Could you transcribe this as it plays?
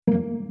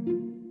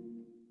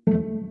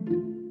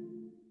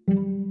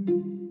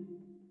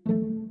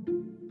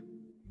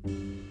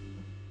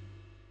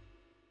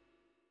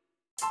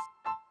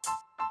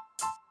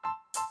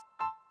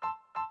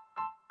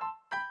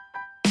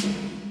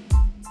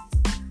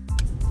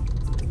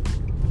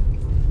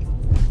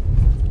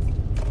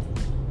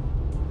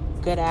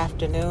Good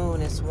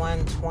afternoon. It's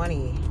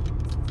 1:20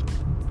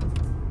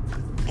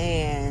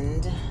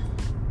 and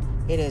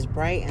it is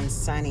bright and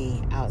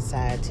sunny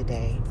outside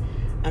today.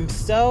 I'm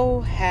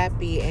so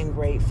happy and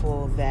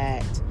grateful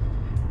that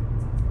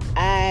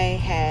I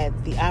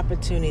had the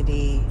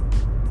opportunity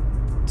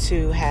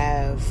to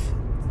have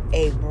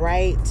a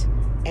bright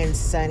and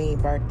sunny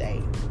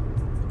birthday.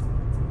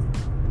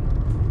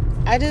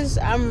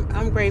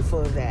 I'm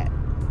grateful of that.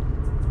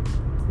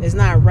 It's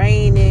not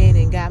raining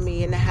and got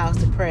me in the house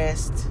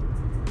depressed.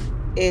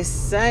 It's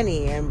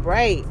sunny and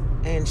bright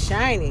and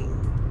shining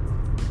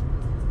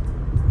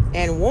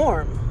and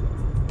warm.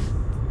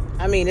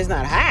 I mean, it's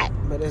not hot,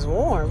 but it's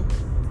warm.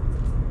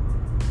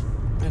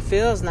 It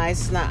feels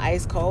nice. It's not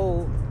ice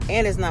cold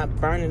and it's not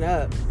burning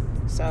up.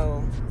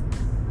 So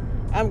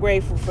I'm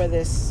grateful for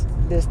this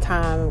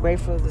time. I'm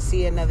grateful to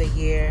see another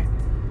year.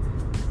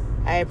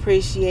 I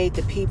appreciate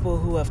the people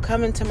who have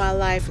come into my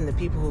life and the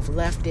people who've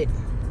left it.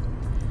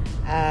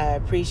 I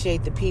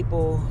appreciate the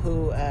people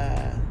who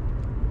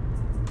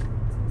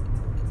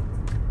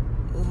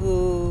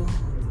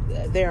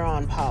they're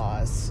on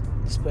pause.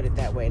 Let's put it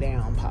that way. They're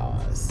on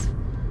pause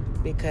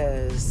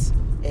because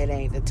it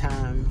ain't the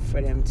time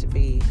for them to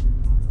be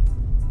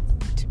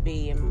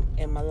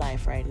in my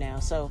life right now.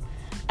 So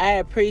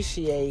I just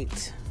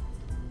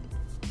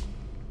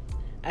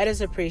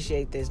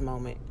appreciate this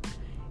moment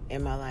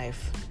in my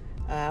life.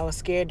 I was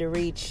scared to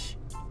reach.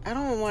 I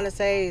don't want to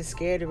say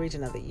scared to reach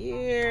another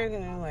year.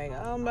 And I'm like,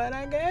 but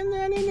I guess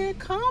I didn't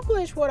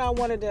accomplish what I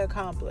wanted to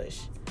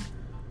accomplish.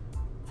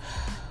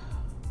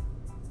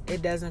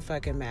 It doesn't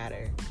fucking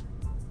matter.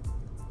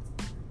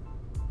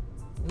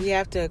 We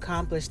have to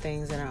accomplish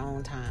things in our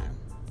own time.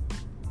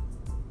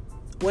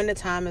 When the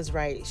time is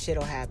right,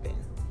 shit'll happen.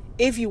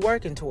 If you're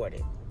working toward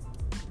it.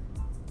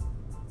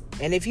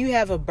 And if you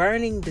have a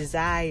burning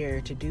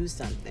desire to do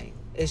something,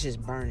 it's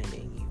just burning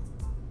in you.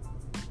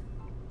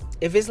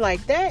 If it's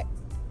like that,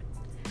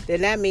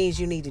 then that means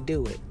you need to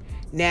do it.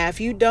 Now,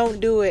 if you don't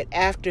do it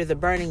after the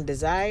burning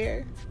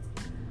desire,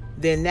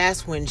 then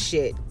that's when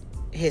shit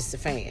hits the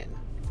fan.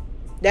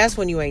 That's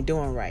when you ain't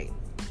doing right.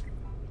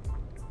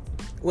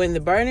 When the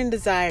burning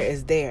desire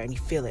is there and you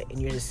feel it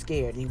and you're just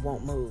scared and you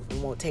won't move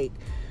and won't take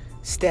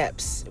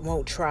steps,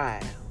 won't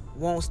try,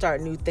 won't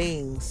start new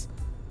things,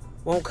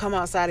 won't come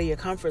outside of your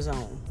comfort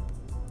zone,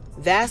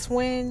 that's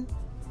when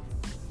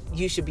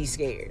you should be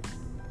scared.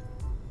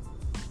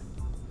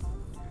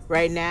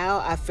 Right now,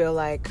 I feel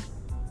like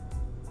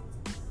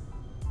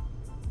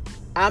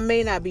I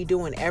may not be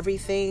doing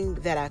everything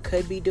that I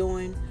could be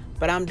doing,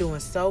 but I'm doing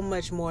so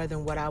much more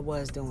than what I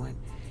was doing.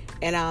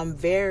 And I'm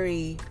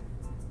very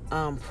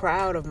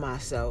proud of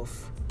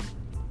myself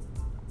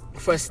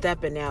for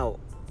stepping out.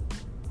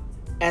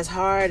 As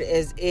hard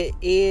as it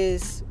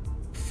is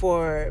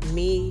for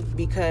me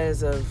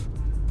because of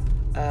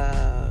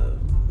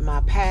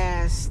my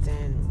past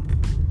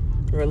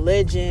and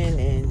religion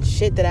and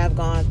shit that I've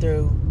gone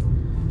through.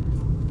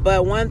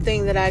 But one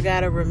thing that I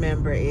gotta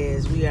remember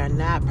is we are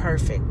not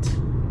perfect.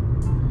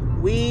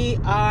 We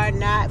are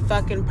not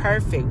fucking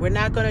perfect. We're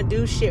not gonna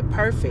do shit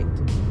perfect.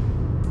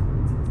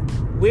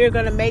 We're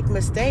gonna make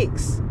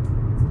mistakes.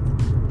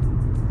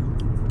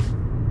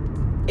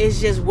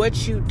 It's just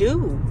what you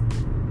do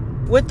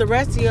with the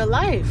rest of your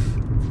life.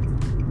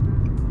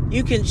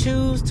 You can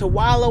choose to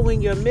wallow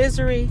in your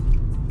misery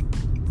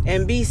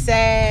and be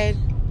sad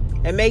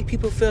and make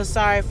people feel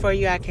sorry for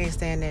you. I can't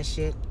stand that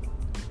shit.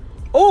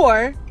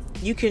 Or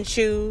you can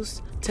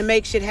choose to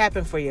make shit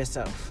happen for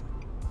yourself.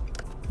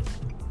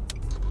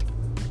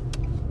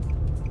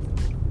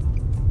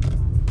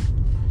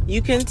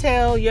 You can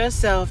tell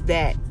yourself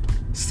that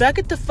suck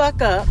it the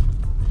fuck up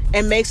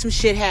and make some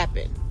shit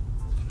happen.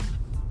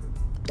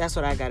 That's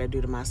what I gotta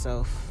do to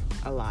myself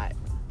a lot.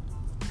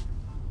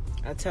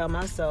 I tell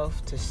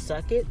myself to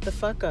suck it the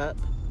fuck up.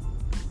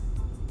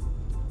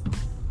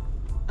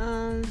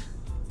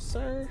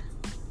 Sir,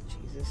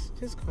 Jesus,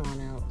 just come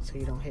on out so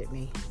you don't hit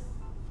me.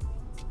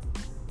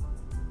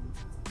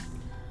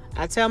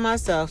 I tell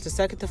myself to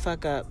suck it the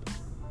fuck up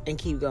and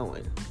keep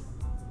going.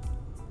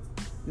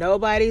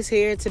 Nobody's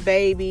here to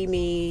baby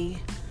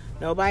me.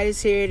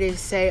 Nobody's here to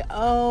say,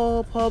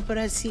 oh,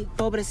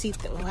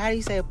 pobrecita. How do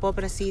you say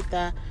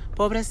pobrecita?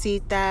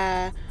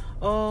 Pobrecita.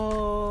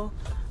 Oh,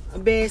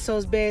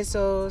 besos.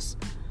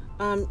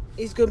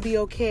 It's going to be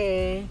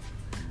okay.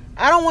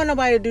 I don't want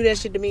nobody to do that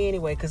shit to me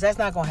anyway, because that's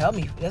not going to help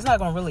me. That's not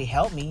going to really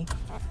help me.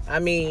 I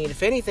mean,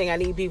 if anything, I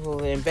need people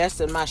to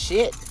invest in my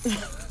shit.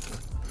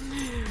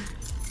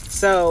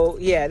 So,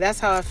 yeah, that's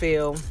how I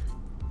feel.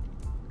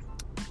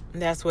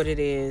 That's what it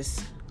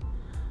is.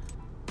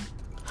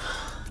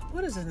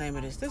 What is the name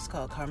of this? This is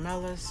called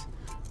Carmela's.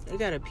 They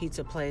got a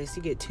pizza place.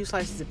 You get 2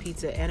 slices of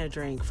pizza and a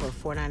drink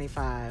for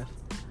 $4.95.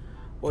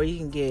 Or you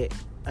can get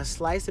a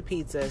slice of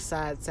pizza, a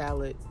side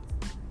salad,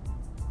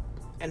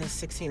 and a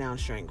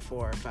 16-ounce drink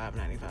for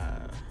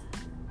 $5.95.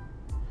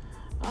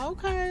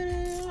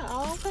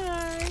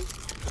 Okay.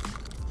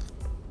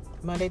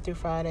 Monday through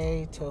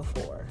Friday till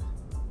 4.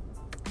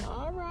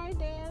 All right,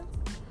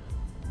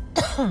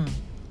 then.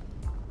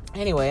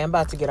 Anyway, I'm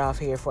about to get off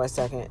here for a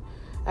second.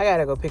 I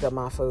gotta go pick up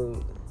my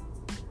food.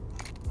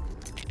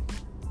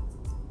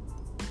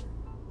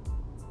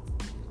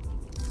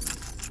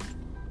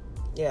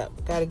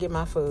 Yep, gotta get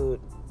my food.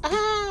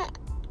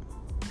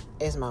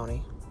 It's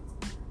Moni.